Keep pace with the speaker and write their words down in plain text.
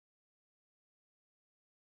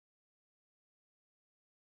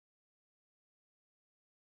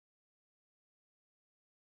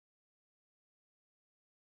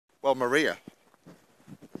Well, Maria,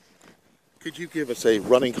 could you give us a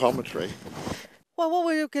running commentary? Well, what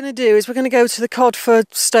we're going to do is we're going to go to the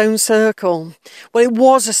Codford Stone Circle. Well, it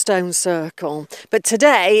was a stone circle, but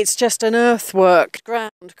today it's just an earthwork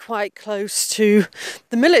ground quite close to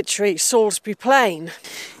the military Salisbury Plain.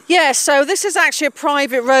 Yeah, so this is actually a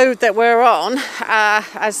private road that we're on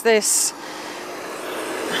as this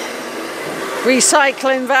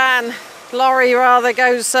recycling van, lorry rather,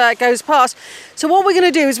 goes past. So what we're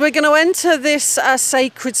going to do is we're going to enter this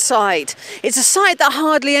sacred site. It's a site that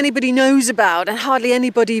hardly anybody knows about and hardly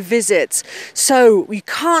anybody visits. So we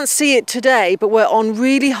can't see it today, but we're on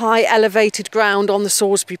really high elevated ground on the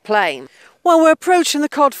Salisbury Plain. Well, we're approaching the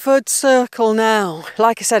Codford Circle now.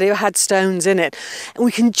 Like I said, it had stones in it. And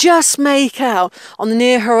we can just make out on the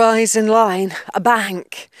near horizon line a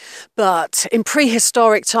bank. But in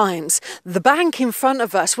prehistoric times, the bank in front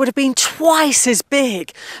of us would have been twice as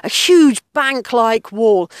big, a huge bank-like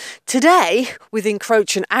wall. Today, with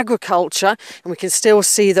encroaching agriculture, and we can still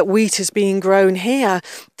see that wheat is being grown here,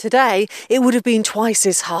 today it would have been twice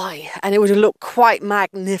as high and it would have looked quite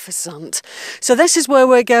magnificent. So this is where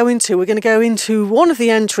we're going to. We're going to go into one of the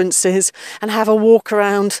entrances and have a walk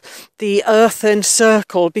around the earthen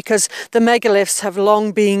circle because the megaliths have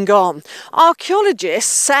long been gone. Archaeologists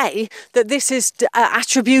say that this is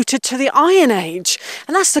attributed to the Iron Age,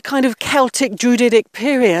 and that's the kind of Celtic Druidic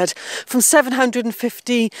period from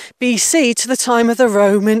 750 BC to the time of the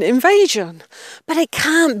Roman invasion. But it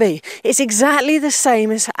can't be. It's exactly the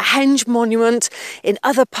same as a henge monument in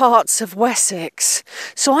other parts of Wessex.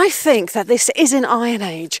 So I think that this is an Iron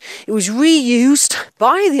Age. It was reused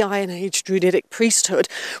by the Iron Age Druidic priesthood,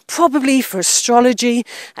 probably for astrology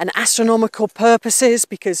and astronomical purposes,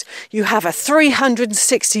 because you have a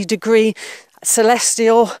 360-degree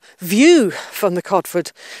celestial view from the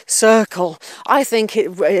Codford Circle. I think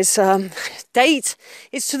it is date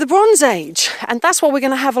is to the Bronze Age, and that's what we're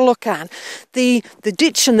going to have a look at. The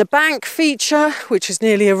ditch and the bank feature, which is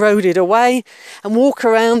nearly eroded away, and walk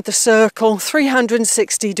around the circle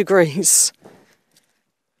 360 degrees.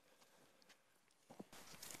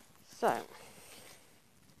 So,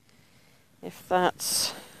 if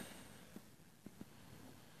that's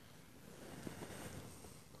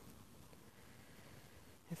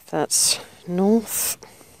north,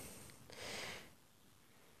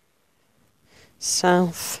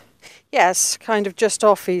 south, yes, kind of just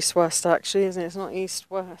off east-west actually, isn't it? It's not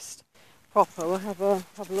east-west proper. We'll have a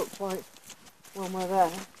look right when we're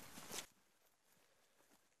there.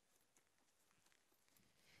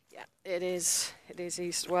 Yeah, it is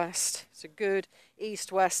east-west. It's a good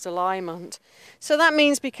east-west alignment. So that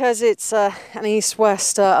means because it's an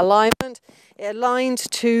east-west alignment, it aligned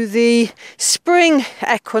to the spring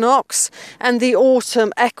equinox and the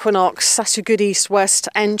autumn equinox. That's a good east-west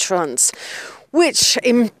entrance, which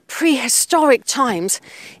in prehistoric times,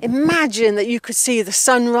 imagine that you could see the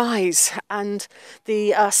sunrise and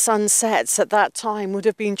the sunsets at that time would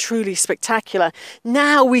have been truly spectacular.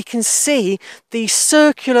 Now we can see the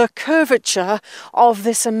circular curvature of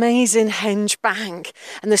this amazing henge bank.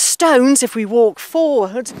 And the stones, if we walk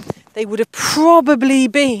forward, they would have probably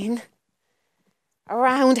been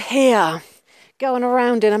around here, going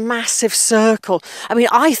around in a massive circle. I mean,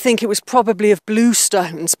 I think it was probably of blue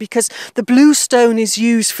stones because the blue stone is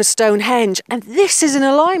used for Stonehenge, and this is in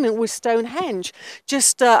alignment with Stonehenge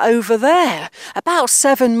just over there, about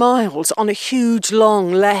 7 miles on a huge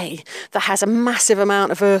long lay that has a massive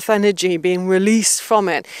amount of earth energy being released from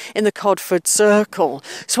it in the Codford Circle.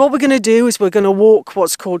 So what we're going to do is we're going to walk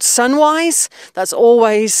what's called sunwise. That's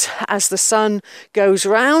always as the sun goes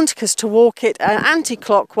round, because to walk it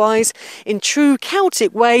anti-clockwise in true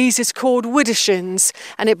Celtic ways is called widdershins,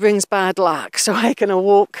 and it brings bad luck. So we're going to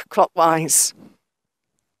walk clockwise.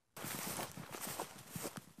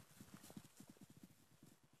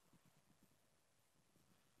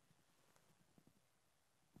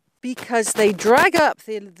 Because they drag up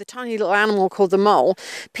the tiny little animal called the mole,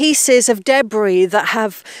 pieces of debris that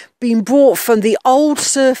have been brought from the old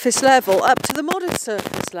surface level up to the modern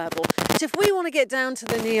surface level. So if we want to get down to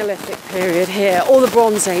the Neolithic period here, or the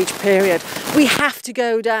Bronze Age period, we have to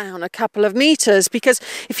go down a couple of meters, because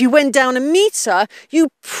if you went down a meter, you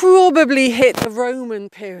probably hit the Roman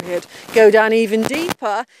period. Go down even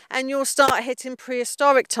deeper and you'll start hitting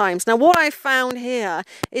prehistoric times. Now what I found here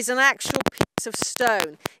is an actual piece of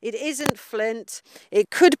stone. It isn't flint. It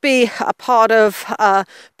could be a part of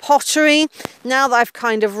pottery. Now that I've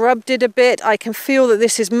kind of rubbed it a bit, I can feel that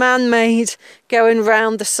this is man-made going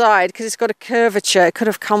round the side because it's got a curvature. It could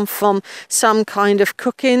have come from some kind of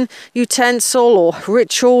cooking utensil or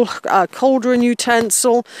ritual cauldron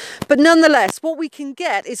utensil. But nonetheless, what we can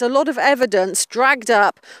get is a lot of evidence dragged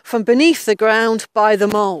up from beneath the ground by the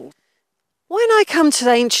mould. When I come to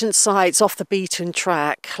ancient sites off the beaten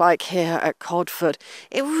track, like here at Codford,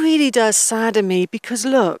 it really does sadden me because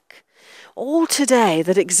look, all today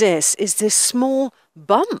that exists is this small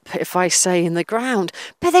bump, if I say, in the ground.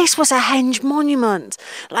 But this was a henge monument,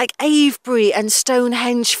 like Avebury and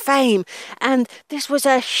Stonehenge fame. And this was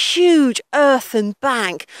a huge earthen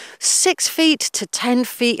bank, 6 feet to 10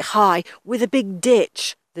 feet high, with a big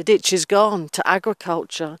ditch. The ditch is gone to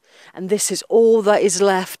agriculture, and this is all that is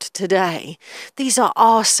left today. These are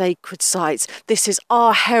our sacred sites. This is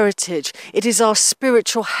our heritage. It is our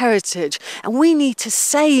spiritual heritage, and we need to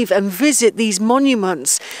save and visit these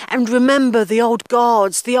monuments and remember the old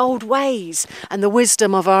gods, the old ways, and the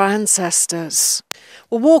wisdom of our ancestors.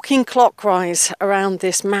 We're walking clockwise around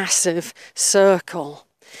this massive circle.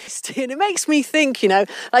 And it makes me think, you know,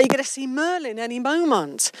 like you're going to see Merlin any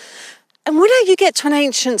moment. And whenever you get to an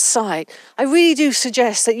ancient site, I really do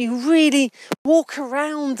suggest that you really walk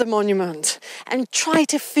around the monument and try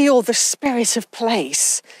to feel the spirit of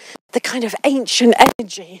place, the kind of ancient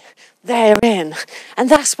energy therein.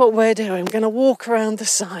 And that's what we're doing. We're going to walk around the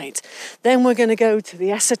site. Then we're going to go to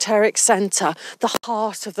the esoteric centre, the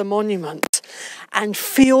heart of the monument, and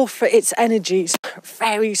feel for its energies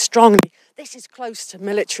very strongly. This is close to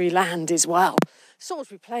military land as well.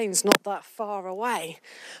 Salisbury Plain's not that far away.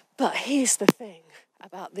 But here's the thing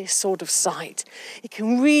about this sort of site. It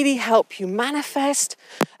can really help you manifest,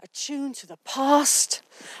 attune to the past,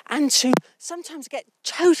 and to sometimes get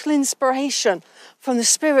total inspiration from the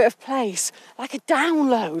spirit of place, like a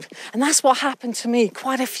download. And that's what happened to me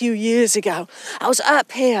quite a few years ago. I was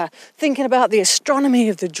up here thinking about the astronomy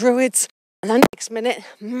of the Druids, and the next minute,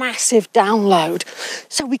 massive download.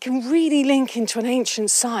 So we can really link into an ancient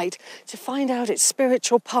site to find out its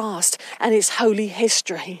spiritual past and its holy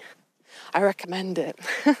history. I recommend it.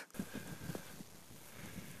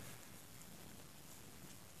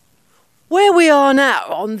 Where we are now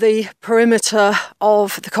on the perimeter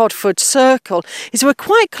of the Codford Circle is we're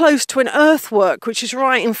quite close to an earthwork which is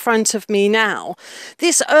right in front of me now.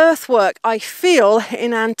 This earthwork, I feel,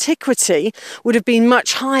 in antiquity would have been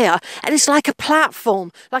much higher, and it's like a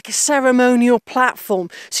platform, like a ceremonial platform,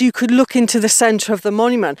 so you could look into the centre of the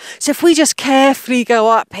monument. So if we just carefully go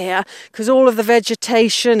up here, because all of the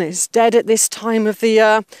vegetation is dead at this time of the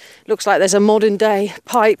year, looks like there's a modern day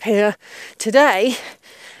pipe here today,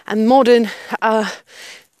 and modern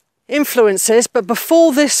influences, but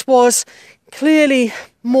before this was clearly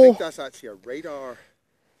more. I think that's actually a radar.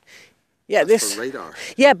 Yeah, that's for radar.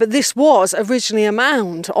 Yeah, but this was originally a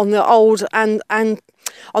mound on the old and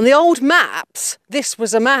on the old maps. This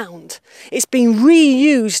was a mound. It's been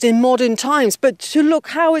reused in modern times, but to look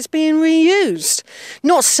how it's being reused,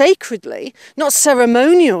 not sacredly, not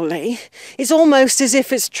ceremonially. It's almost as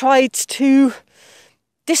if it's tried to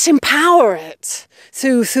disempower it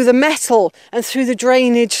through the metal and through the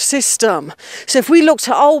drainage system. So if we looked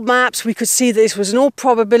at old maps, we could see that this was in all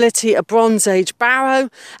probability a Bronze Age barrow,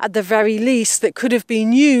 at the very least, that could have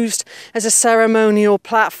been used as a ceremonial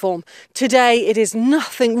platform. Today, it is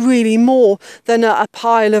nothing really more than a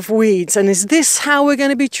pile of weeds. And is this how we're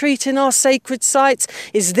going to be treating our sacred sites?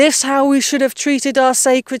 Is this how we should have treated our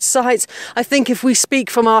sacred sites? I think if we speak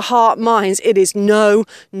from our heart minds, it is no,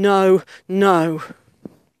 no, no.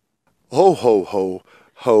 Ho, ho, ho,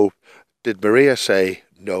 ho. Did Maria say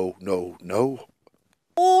no, no, no?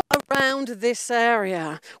 All around this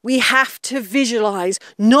area, we have to visualise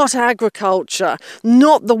not agriculture,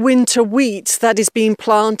 not the winter wheat that is being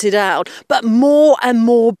planted out, but more and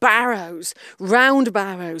more barrows, round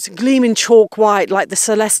barrows, gleaming chalk white like the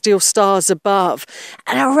celestial stars above,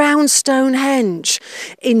 and around Stonehenge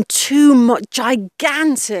in two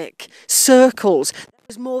gigantic circles.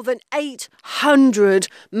 There's more than 800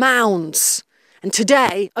 mounds. And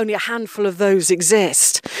today, only a handful of those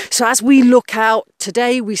exist. So as we look out,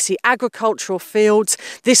 today we see agricultural fields.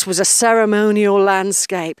 This was a ceremonial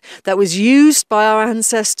landscape that was used by our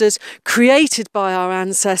ancestors, created by our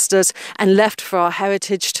ancestors, and left for our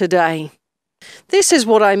heritage today. This is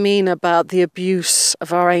what I mean about the abuse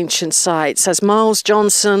of our ancient sites. As Miles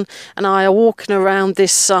Johnston and I are walking around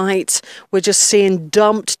this site, we're just seeing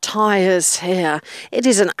dumped tyres here. It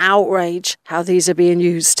is an outrage how these are being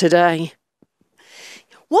used today.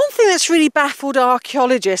 One thing that's really baffled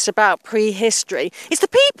archaeologists about prehistory is the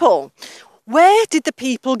people. Where did the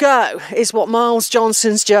people go, is what Miles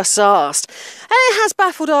Johnston's just asked. And it has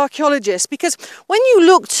baffled archaeologists, because when you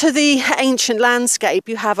look to the ancient landscape,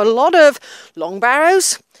 you have a lot of long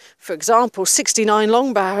barrows. For example, 69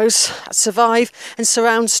 long barrows survive and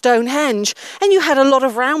surround Stonehenge, and you had a lot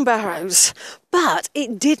of round barrows. But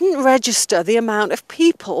it didn't register the amount of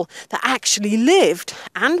people that actually lived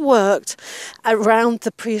and worked around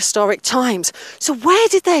the prehistoric times. So where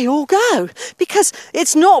did they all go? Because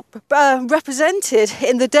it's not represented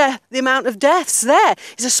in the amount of deaths there.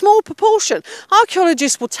 It's a small proportion.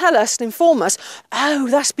 Archaeologists will tell us and inform us, oh,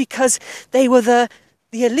 that's because they were the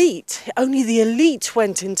elite. Only the elite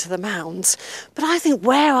went into the mounds. But I think,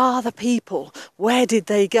 where are the people? Where did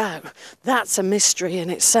they go? That's a mystery in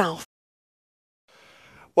itself.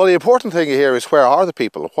 Well, the important thing here is, where are the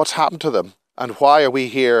people? What's happened to them? And why are we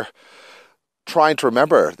here trying to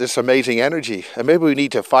remember this amazing energy? And maybe we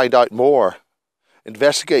need to find out more,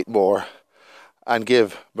 investigate more, and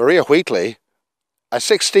give Maria Wheatley a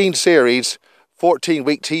 16-series,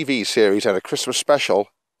 14-week TV series and a Christmas special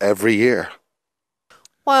every year.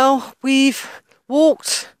 Well, we've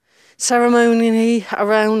walked ceremonially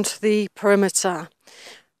around the perimeter,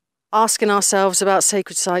 asking ourselves about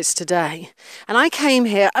sacred sites today. And I came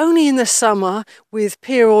here only in the summer with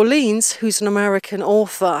Pierre Orleans, who's an American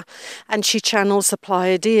author, and she channels the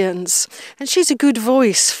Pleiadians. And she's a good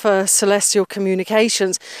voice for celestial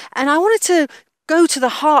communications. And I wanted to go to the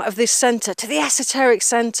heart of this centre, to the esoteric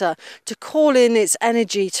centre, to call in its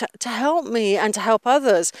energy to help me and to help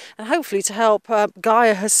others, and hopefully to help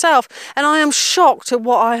Gaia herself. And I am shocked at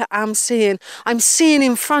what I am seeing. I'm seeing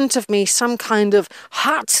in front of me some kind of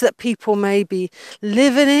hut that people may be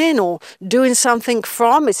living in or doing something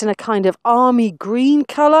from. It's in a kind of army green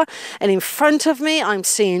colour. And in front of me, I'm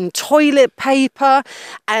seeing toilet paper.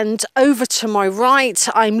 And over to my right,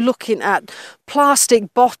 I'm looking at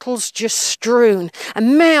plastic bottles just strewn.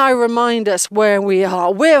 And may I remind us where we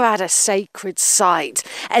are? We're at a sacred site.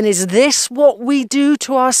 And is this what we do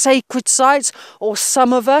to our sacred sites? Or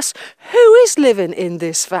some of us? Who is living in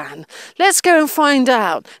this van? Let's go and find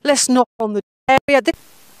out. Let's knock on the area. This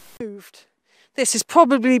moved. This has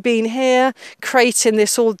probably been here, creating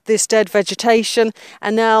all this dead vegetation,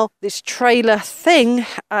 and now this trailer thing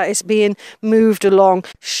is being moved along.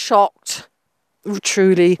 Shocked.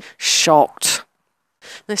 Truly shocked.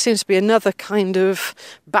 There seems to be another kind of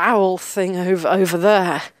barrel thing over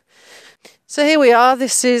there. So here we are.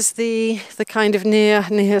 This is the kind of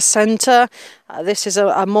near centre. This is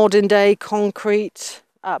a modern day concrete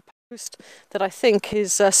post that I think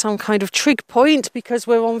is some kind of trig point, because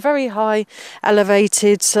we're on very high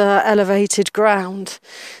elevated ground.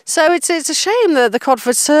 So it's a shame that the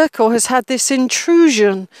Codford Circle has had this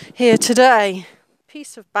intrusion here today.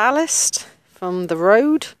 Piece of ballast from the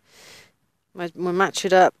road. We'll match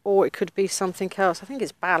it up, or it could be something else. I think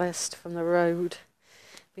it's ballast from the road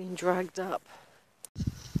being dragged up.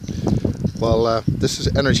 Well, this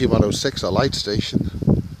is Energy 106, a light station.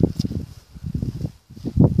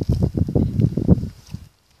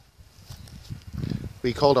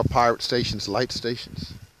 We called our pirate stations light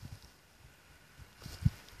stations.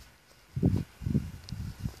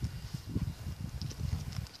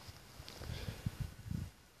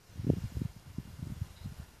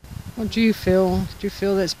 What do you feel? Do you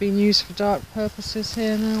feel that it's been used for dark purposes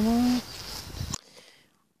here now?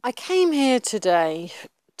 I came here today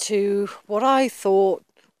to what I thought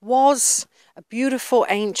was a beautiful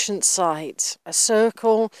ancient site, a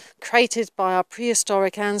circle created by our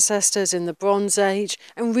prehistoric ancestors in the Bronze Age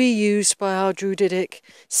and reused by our Druidic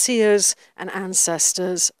seers and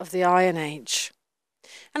ancestors of the Iron Age.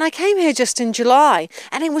 And I came here just in July,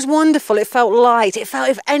 and it was wonderful. It felt light. It felt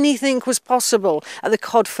if anything was possible at the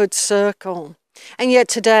Codford Circle. And yet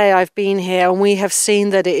today I've been here and we have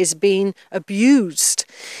seen that it is being abused.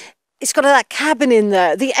 It's got that cabin in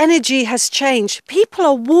there. The energy has changed. People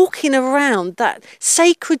are walking around that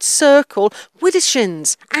sacred circle with their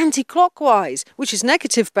shins anti-clockwise, which is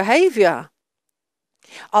negative behaviour.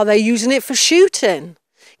 Are they using it for shooting?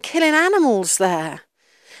 Killing animals there?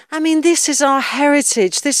 I mean, this is our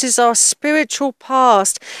heritage, this is our spiritual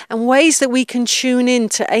past and ways that we can tune in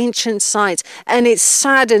to ancient sites. And it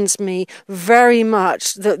saddens me very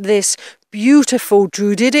much that this beautiful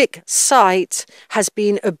Druidic site has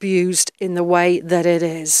been abused in the way that it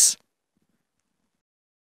is.